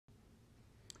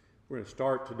We're going to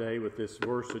start today with this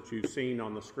verse that you've seen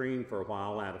on the screen for a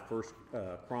while out of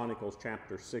 1 Chronicles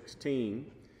chapter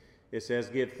 16. It says,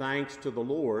 "Give thanks to the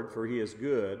Lord, for he is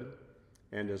good,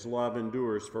 and his love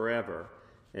endures forever."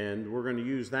 And we're going to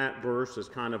use that verse as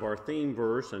kind of our theme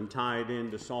verse and tie it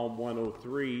into Psalm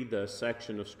 103, the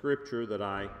section of Scripture that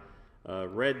I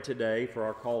read today for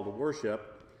our call to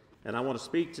worship. And I want to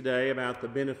speak today about the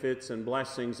benefits and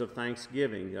blessings of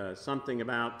Thanksgiving. Something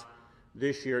about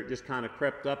this year, it just kind of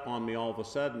crept up on me all of a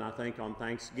sudden, I think, on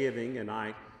Thanksgiving, and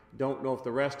I don't know if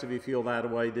the rest of you feel that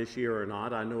way this year or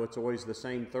not. I know it's always the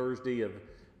same Thursday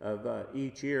of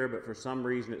each year, but for some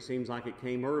reason it seems like it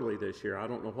came early this year. I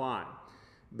don't know why.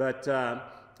 But,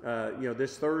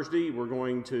 this Thursday we're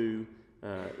going to,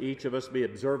 each of us, be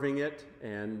observing it,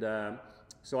 and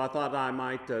so I thought I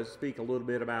might speak a little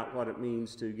bit about what it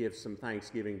means to give some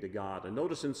thanksgiving to God. And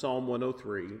notice in Psalm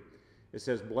 103, it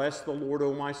says, "Bless the Lord,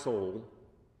 O my soul,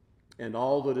 and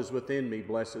all that is within me,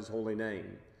 bless his holy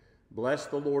name. Bless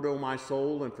the Lord, O my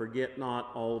soul, and forget not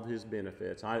all of his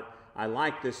benefits." I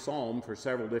like this psalm for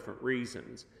several different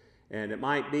reasons. And it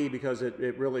might be because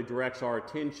it really directs our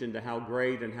attention to how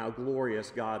great and how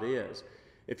glorious God is.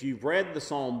 If you've read the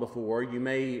psalm before, you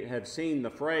may have seen the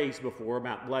phrase before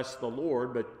about bless the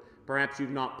Lord, but perhaps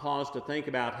you've not paused to think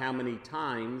about how many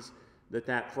times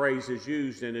that phrase is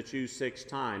used, and it's used 6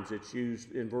 times. It's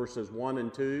used in verses 1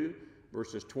 and 2,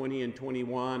 verses 20 and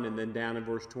 21, and then down in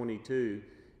verse 22,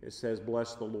 it says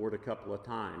bless the Lord a couple of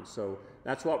times. So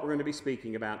that's what we're going to be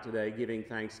speaking about today, giving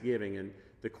thanksgiving. And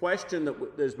the question that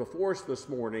is before us this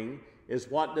morning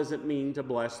is, what does it mean to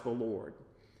bless the Lord?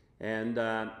 And,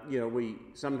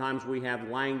 sometimes we have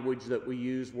language that we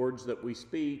use, words that we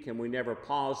speak, and we never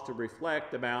pause to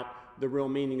reflect about the real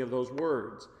meaning of those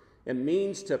words. It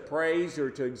means to praise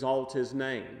or to exalt his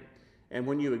name. And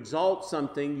when you exalt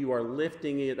something, you are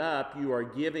lifting it up, you are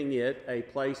giving it a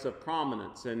place of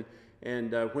prominence.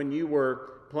 And when you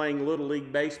were playing Little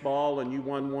League Baseball and you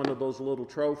won one of those little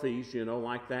trophies,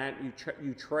 like that,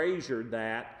 you treasured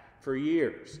that for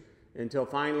years until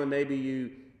finally maybe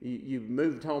you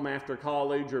moved home after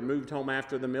college or moved home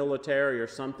after the military or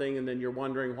something, and then you're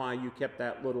wondering why you kept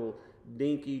that little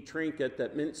dinky trinket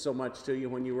that meant so much to you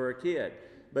when you were a kid.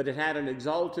 But it had an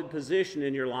exalted position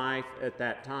in your life at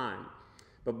that time.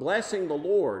 But blessing the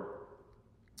Lord,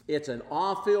 it's an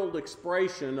awe-filled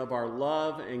expression of our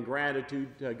love and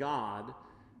gratitude to God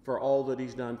for all that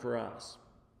he's done for us.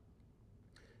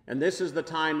 And this is the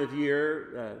time of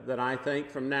year that I think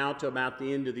from now to about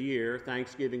the end of the year,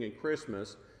 Thanksgiving and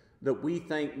Christmas, that we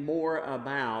think more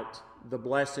about the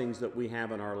blessings that we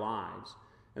have in our lives,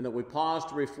 and that we pause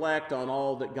to reflect on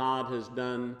all that God has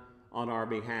done on our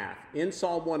behalf. In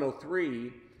Psalm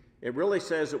 103, it really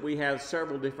says that we have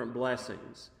several different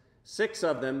blessings. 6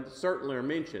 of them certainly are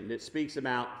mentioned. It speaks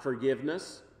about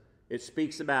forgiveness, it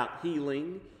speaks about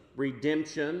healing,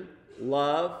 redemption,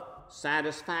 love,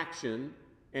 satisfaction,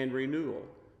 and renewal.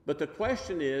 But the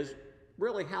question is,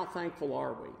 really, how thankful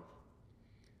are we?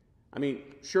 I mean,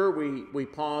 sure, we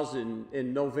pause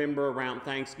in November around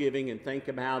Thanksgiving and think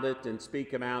about it and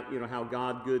speak about, how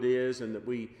God good is, and that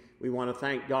we want to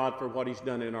thank God for what he's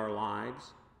done in our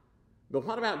lives. But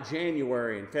what about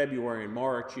January and February and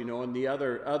March, and the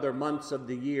other months of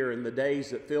the year and the days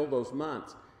that fill those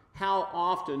months? How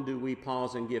often do we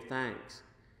pause and give thanks?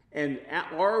 And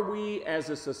are we as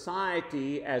a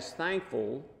society as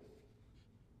thankful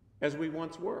as we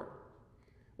once were?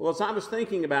 Well, as I was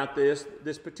thinking about this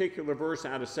particular verse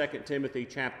out of 2 Timothy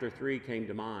chapter 3 came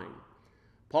to mind.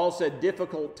 Paul said,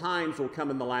 "Difficult times will come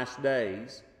in the last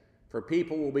days, for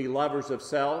people will be lovers of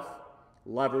self,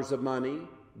 lovers of money,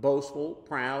 boastful,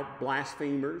 proud,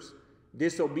 blasphemers,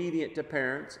 disobedient to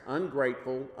parents,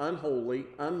 ungrateful, unholy,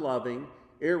 unloving,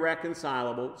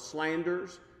 irreconcilable,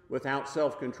 slanderers, without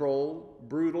self-control,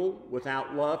 brutal,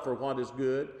 without love for what is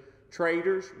good,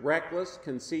 traitors, reckless,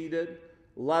 conceited,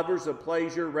 lovers of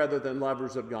pleasure rather than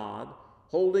lovers of God,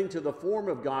 holding to the form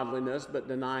of godliness but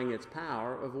denying its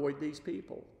power. Avoid these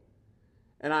people."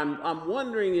 And I'm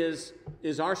wondering,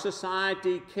 is our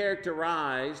society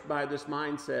characterized by this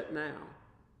mindset now?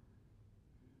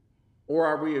 Or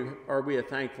are we a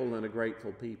thankful and a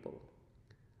grateful people?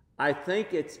 I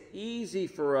think it's easy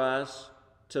for us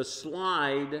to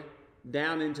slide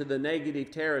down into the negative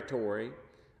territory.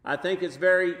 I think it's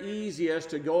very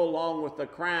easiest to go along with the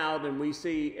crowd and we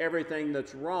see everything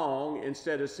that's wrong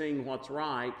instead of seeing what's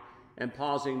right and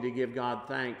pausing to give God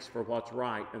thanks for what's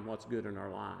right and what's good in our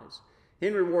lives.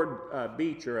 Henry Ward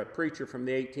Beecher, a preacher from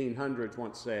the 1800s,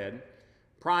 once said,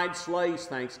 "Pride slays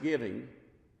thanksgiving,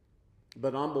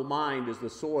 but humble mind is the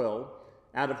soil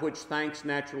out of which thanks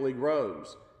naturally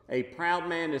grows. A proud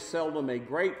man is seldom a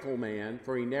grateful man,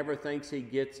 for he never thinks he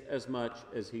gets as much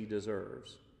as he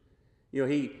deserves. You know,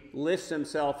 he lifts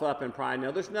himself up in pride.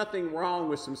 Now, there's nothing wrong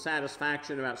with some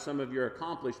satisfaction about some of your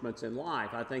accomplishments in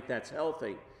life. I think that's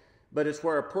healthy. But it's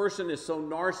where a person is so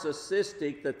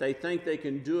narcissistic that they think they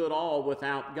can do it all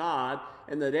without God,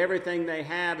 and that everything they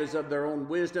have is of their own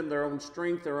wisdom, their own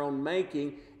strength, their own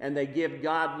making, and they give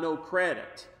God no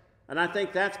credit. And I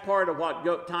think that's part of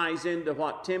what ties into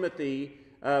what Timothy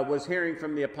was hearing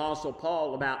from the Apostle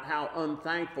Paul about how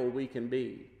unthankful we can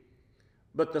be.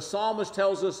 But the psalmist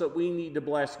tells us that we need to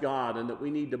bless God and that we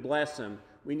need to bless Him.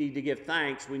 We need to give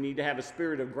thanks. We need to have a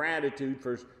spirit of gratitude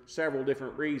for several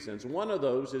different reasons. One of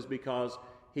those is because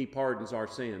He pardons our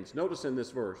sins. Notice in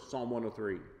this verse, Psalm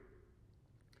 103.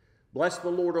 Bless the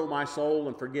Lord, O my soul,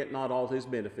 and forget not all His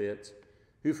benefits,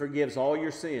 who forgives all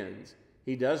your sins.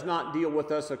 He does not deal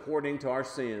with us according to our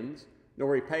sins,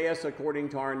 nor repay us according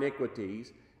to our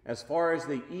iniquities. As far as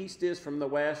the east is from the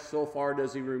west, so far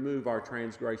does He remove our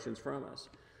transgressions from us.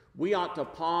 We ought to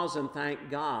pause and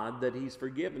thank God that He's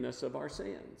forgiven us of our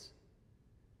sins.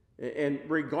 And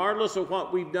regardless of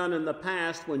what we've done in the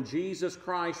past, when Jesus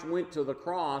Christ went to the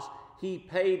cross, He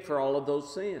paid for all of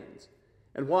those sins.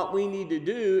 And what we need to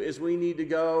do is we need to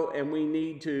go and we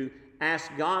need to ask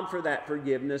God for that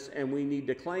forgiveness, and we need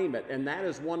to claim it. And that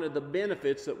is one of the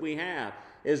benefits that we have,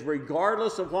 is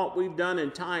regardless of what we've done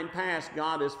in time past,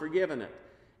 God has forgiven it.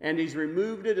 And He's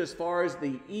removed it as far as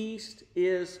the east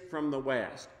is from the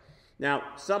west. Now,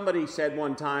 somebody said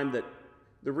one time that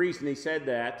the reason he said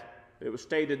that, it was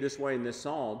stated this way in this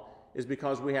psalm, is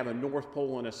because we have a North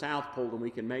Pole and a South Pole and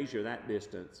we can measure that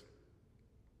distance.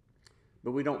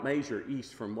 But we don't measure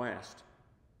east from west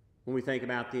when we think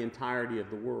about the entirety of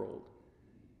the world.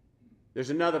 There's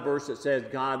another verse that says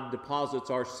God deposits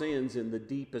our sins in the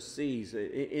deepest seas,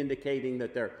 indicating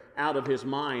that they're out of His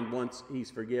mind once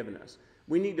He's forgiven us.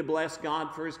 We need to bless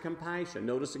God for His compassion.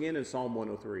 Notice again in Psalm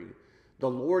 103, the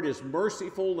Lord is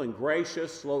merciful and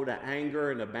gracious, slow to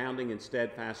anger, and abounding in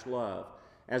steadfast love.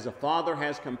 As a father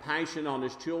has compassion on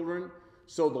his children,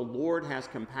 so the Lord has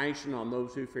compassion on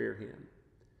those who fear Him.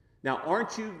 Now,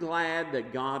 aren't you glad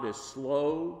that God is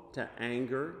slow to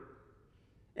anger?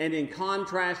 And in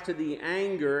contrast to the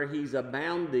anger, He's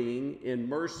abounding in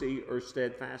mercy or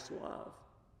steadfast love.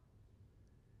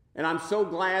 And I'm so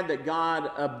glad that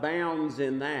God abounds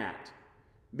in that,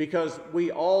 because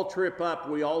we all trip up,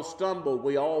 we all stumble,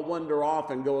 we all wander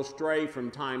off and go astray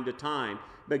from time to time.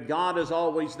 But God is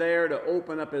always there to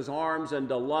open up His arms and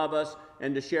to love us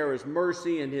and to share His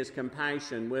mercy and His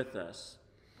compassion with us.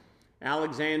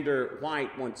 Alexander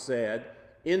White once said,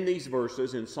 in these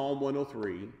verses in Psalm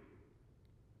 103,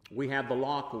 we have the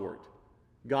law court.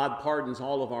 God pardons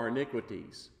all of our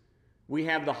iniquities. We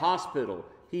have the hospital.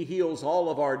 He heals all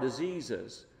of our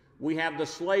diseases. We have the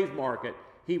slave market.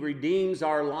 He redeems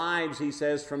our lives, he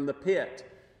says, from the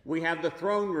pit. We have the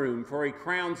throne room, for He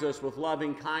crowns us with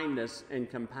loving kindness and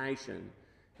compassion.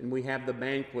 And we have the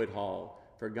banquet hall,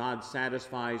 for God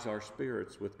satisfies our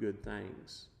spirits with good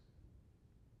things.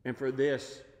 And for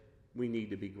this, we need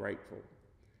to be grateful.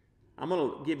 I'm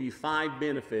going to give you 5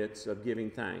 benefits of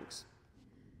giving thanks.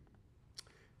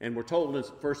 And we're told in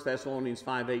 1 Thessalonians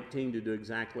 5:18 to do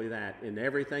exactly that. In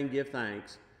everything give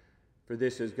thanks, for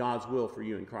this is God's will for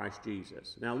you in Christ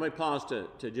Jesus. Now let me pause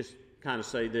to just kind of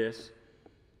say this,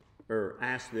 or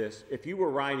ask this. If you were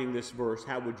writing this verse,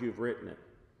 how would you have written it?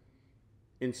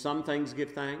 In some things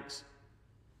give thanks?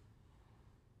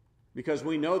 Because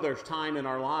we know there's time in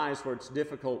our lives where it's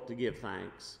difficult to give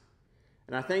thanks.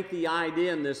 And I think the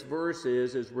idea in this verse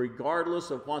is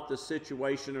regardless of what the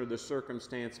situation or the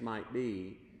circumstance might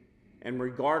be, and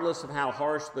regardless of how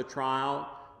harsh the trial,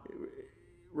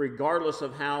 regardless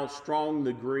of how strong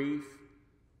the grief,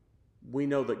 we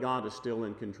know that God is still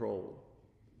in control.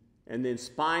 And in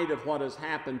spite of what has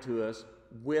happened to us,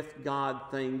 with God,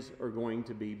 things are going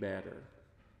to be better.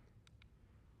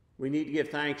 We need to give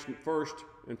thanks first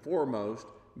and foremost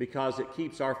because it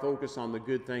keeps our focus on the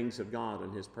good things of God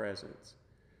and His presence.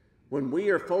 When we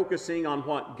are focusing on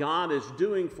what God is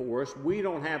doing for us, we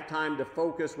don't have time to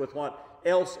focus with what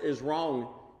else is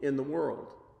wrong in the world.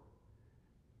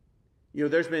 You know,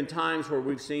 there's been times where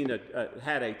we've seen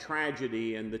had a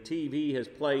tragedy, and the TV has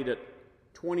played it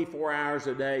 24 hours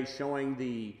a day, showing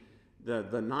the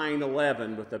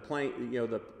 9/11 with the plane, you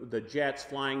know, the jets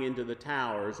flying into the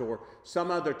towers, or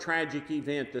some other tragic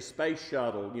event, the space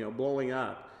shuttle, you know, blowing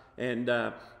up, and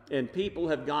people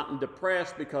have gotten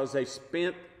depressed because they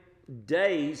spent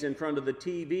days in front of the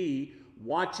TV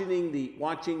watching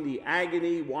the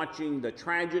agony, watching the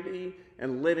tragedy,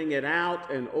 and living it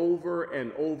out and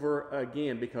over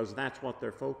again, because that's what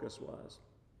their focus was.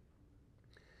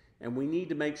 And we need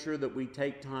to make sure that we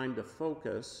take time to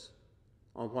focus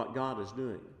on what God is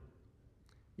doing.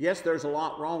 Yes, there's a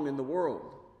lot wrong in the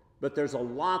world, but there's a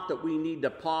lot that we need to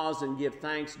pause and give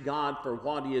thanks God for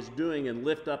what He is doing and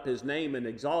lift up His name and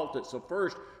exalt it. So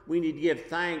first, we need to give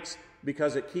thanks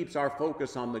because it keeps our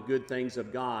focus on the good things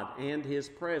of God and His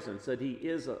presence, that He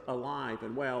is alive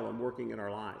and well and working in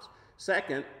our lives.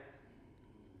 Second,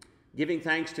 giving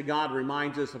thanks to God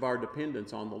reminds us of our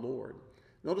dependence on the Lord.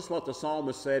 Notice what the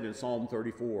psalmist said in Psalm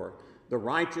 34. The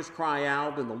righteous cry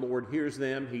out, and the Lord hears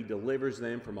them. He delivers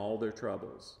them from all their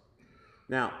troubles.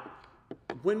 Now,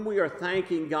 when we are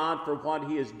thanking God for what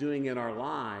He is doing in our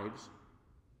lives,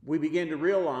 we begin to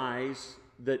realize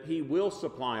that He will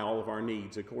supply all of our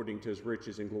needs according to His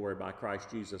riches and glory by Christ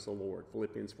Jesus the Lord,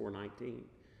 Philippians 4:19.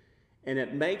 And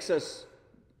it makes us,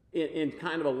 in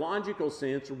kind of a logical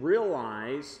sense,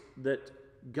 realize that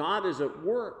God is at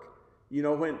work. You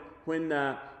know, when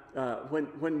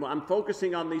I'm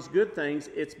focusing on these good things,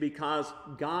 it's because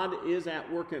God is at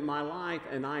work in my life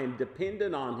and I am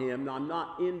dependent on Him. I'm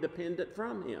not independent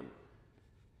from Him.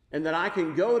 And that I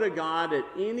can go to God at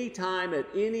any time, at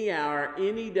any hour,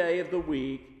 any day of the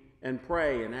week and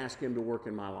pray and ask Him to work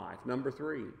in my life. Number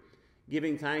 3,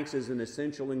 giving thanks is an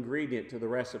essential ingredient to the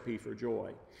recipe for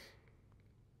joy.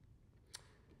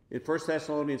 In 1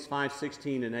 Thessalonians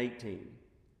 5:16 and 18,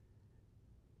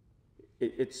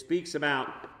 it speaks about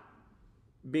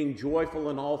being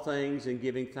joyful in all things and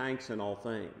giving thanks in all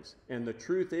things. And the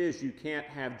truth is, you can't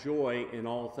have joy in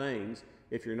all things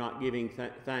if you're not giving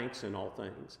thanks in all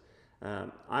things.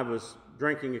 I was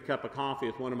drinking a cup of coffee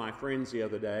with one of my friends the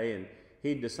other day, and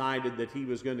he decided that he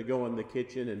was going to go in the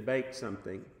kitchen and bake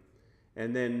something.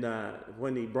 And then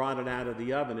when he brought it out of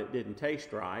the oven, it didn't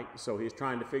taste right. So he was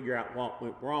trying to figure out what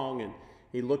went wrong, and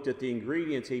he looked at the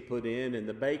ingredients he put in, and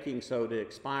the baking soda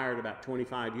expired about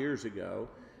 25 years ago.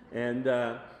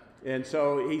 And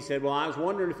so he said, well, I was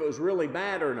wondering if it was really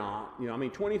bad or not. You know, I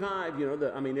mean, 25, you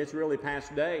know, it's really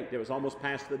past date. It was almost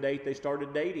past the date they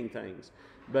started dating things.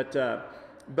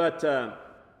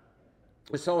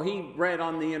 So he read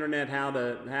on the internet how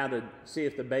to see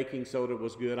if the baking soda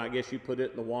was good. I guess you put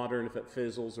it in the water, and if it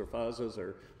fizzles or fuzzes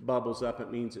or bubbles up,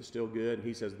 it means it's still good. And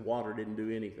he says the water didn't do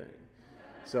anything.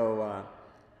 So,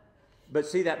 but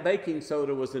see, that baking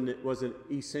soda was an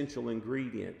essential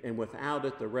ingredient, and without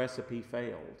it, the recipe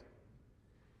failed.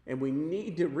 And we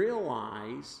need to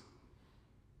realize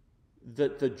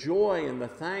that the joy and the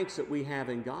thanks that we have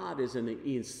in God is an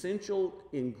essential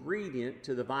ingredient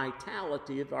to the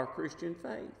vitality of our Christian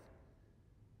faith.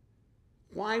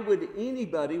 Why would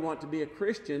anybody want to be a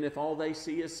Christian if all they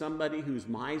see is somebody who's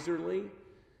miserly,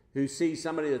 who sees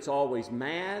somebody that's always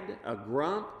mad, a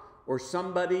grump, or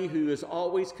somebody who is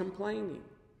always complaining?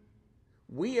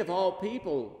 We of all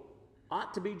people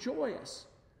ought to be joyous.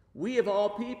 We of all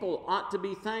people ought to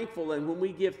be thankful, and when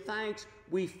we give thanks,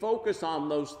 we focus on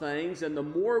those things, and the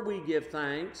more we give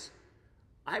thanks,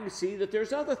 I see that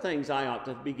there's other things I ought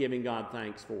to be giving God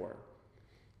thanks for.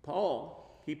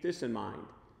 Paul, keep this in mind,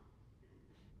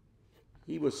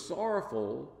 he was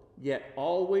sorrowful, yet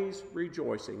always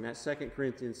rejoicing. That's 2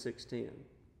 Corinthians 6:10.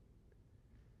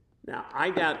 Now, I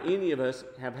doubt any of us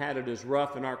have had it as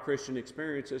rough in our Christian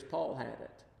experience as Paul had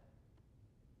it.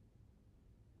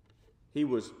 He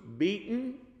was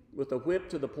beaten with a whip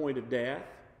to the point of death.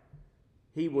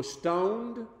 He was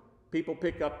stoned. People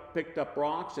picked up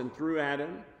rocks and threw at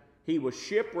him. He was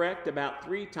shipwrecked about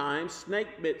 3 times,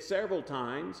 snake bit several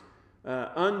times,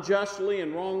 unjustly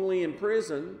and wrongly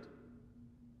imprisoned.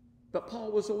 But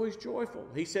Paul was always joyful.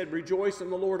 He said, rejoice in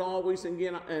the Lord always, and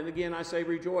again I say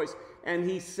rejoice. And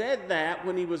he said that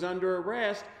when he was under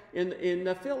arrest in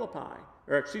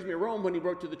Rome, when he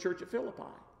wrote to the church at Philippi.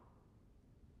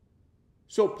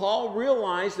 So Paul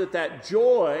realized that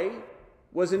joy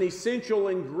was an essential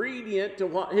ingredient to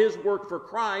what his work for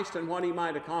Christ and what he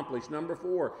might accomplish. Number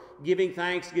 4, giving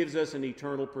thanks gives us an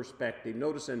eternal perspective.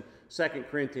 Notice in 2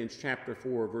 Corinthians chapter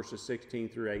 4, verses 16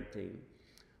 through 18.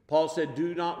 Paul said,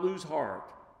 do not lose heart.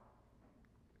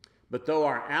 But though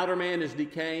our outer man is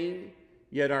decaying,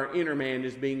 yet our inner man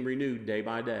is being renewed day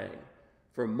by day.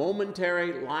 For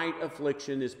momentary light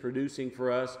affliction is producing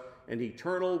for us an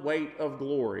eternal weight of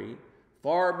glory,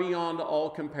 far beyond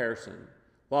all comparison,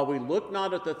 while we look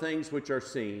not at the things which are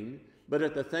seen, but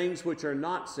at the things which are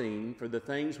not seen, for the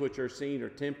things which are seen are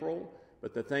temporal,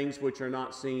 but the things which are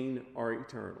not seen are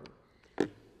eternal.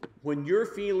 When you're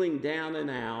feeling down and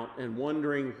out and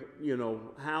wondering,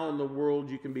 how in the world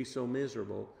you can be so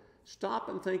miserable, stop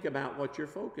and think about what your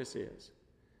focus is.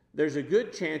 There's a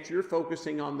good chance you're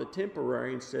focusing on the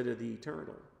temporary instead of the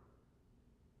eternal.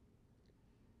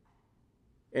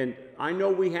 And I know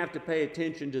we have to pay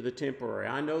attention to the temporary.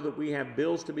 I know that we have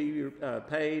bills to be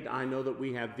paid. I know that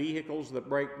we have vehicles that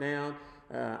break down.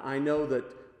 I know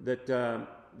that the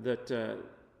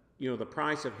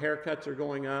price of haircuts are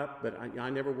going up, but I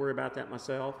never worry about that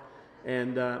myself.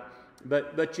 And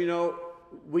but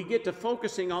we get to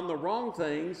focusing on the wrong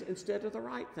things instead of the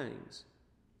right things.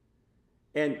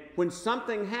 And when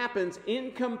something happens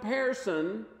in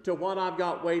comparison to what I've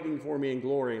got waiting for me in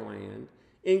glory land,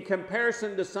 in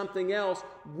comparison to something else,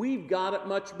 we've got it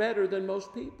much better than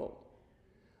most people.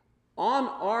 On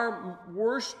our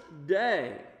worst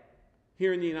day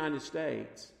here in the United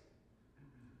States,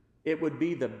 it would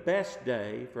be the best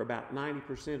day for about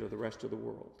 90% of the rest of the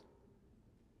world.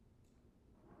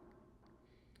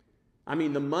 I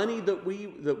mean, the money that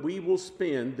we will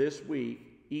spend this week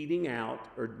eating out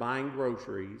or buying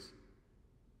groceries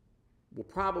will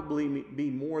probably be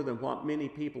more than what many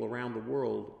people around the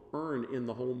world earn in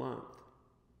the whole month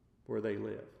where they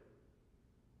live.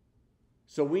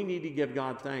 So we need to give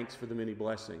God thanks for the many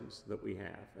blessings that we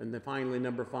have. And then finally,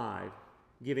 number 5,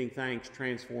 giving thanks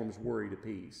transforms worry to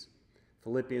peace.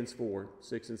 Philippians 4,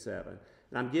 6 and 7.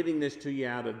 And I'm giving this to you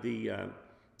out of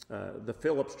the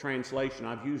Phillips translation.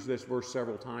 I've used this verse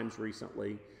several times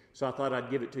recently, so I thought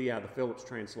I'd give it to you out of the Phillips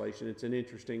translation. It's an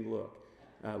interesting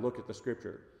look at the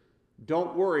scripture.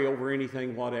 Don't worry over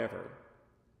anything whatever.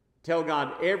 Tell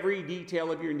God every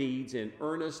detail of your needs in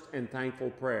earnest and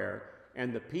thankful prayer,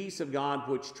 and the peace of God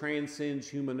which transcends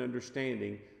human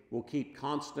understanding will keep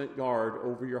constant guard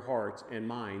over your hearts and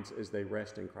minds as they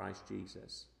rest in Christ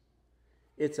Jesus.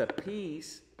 It's a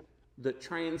peace that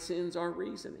transcends our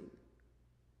reasoning.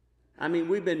 I mean,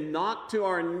 we've been knocked to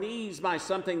our knees by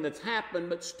something that's happened,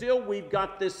 but still we've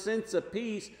got this sense of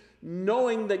peace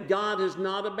knowing that God has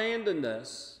not abandoned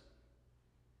us.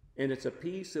 And it's a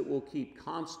peace that will keep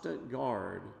constant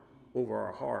guard over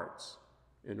our hearts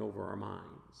and over our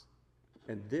minds.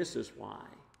 And this is why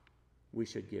we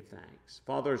should give thanks.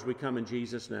 Father, as we come in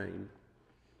Jesus' name,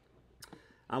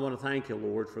 I want to thank you,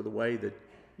 Lord, for the way that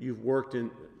you've worked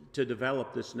to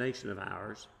develop this nation of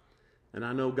ours. And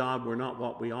I know, God, we're not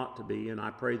what we ought to be, and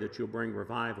I pray that you'll bring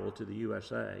revival to the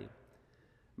USA.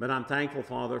 But I'm thankful,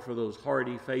 Father, for those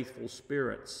hardy, faithful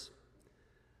spirits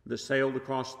that sailed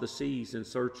across the seas in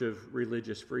search of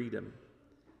religious freedom,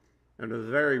 and are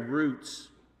the very roots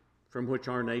from which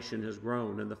our nation has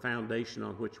grown and the foundation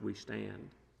on which we stand.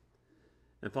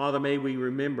 And Father, may we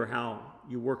remember how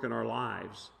you work in our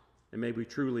lives, and may we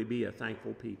truly be a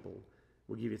thankful people.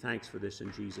 We'll give you thanks for this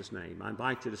in Jesus' name. I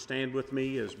invite you to stand with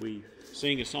me as we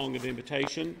sing a song of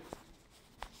invitation.